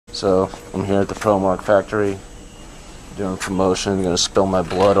So I'm here at the ProMark factory doing promotion. I'm gonna spill my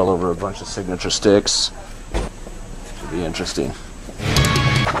blood all over a bunch of signature sticks. Should be interesting.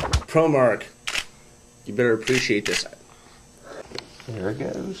 ProMark, you better appreciate this. Here it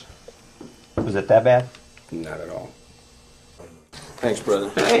goes. Was it that bad? Not at all. Thanks,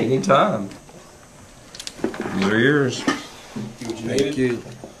 brother. Hey, anytime. These are yours. Thank you.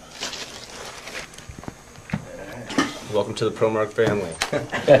 Welcome to the ProMark family.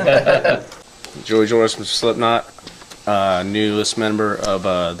 Joey Joris from Slipknot, newest member of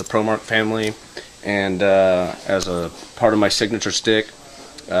the ProMark family, and as a part of my signature stick,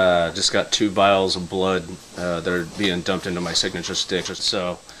 just got 2 vials of blood that are being dumped into my signature stick.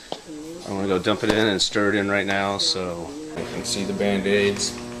 So I'm gonna go dump it in and stir it in right now. So you can see the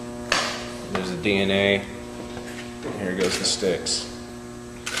band-aids. There's the DNA. Here goes the sticks.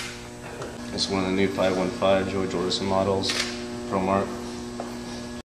 It's one of the new 515 Joey Jordison models, ProMark.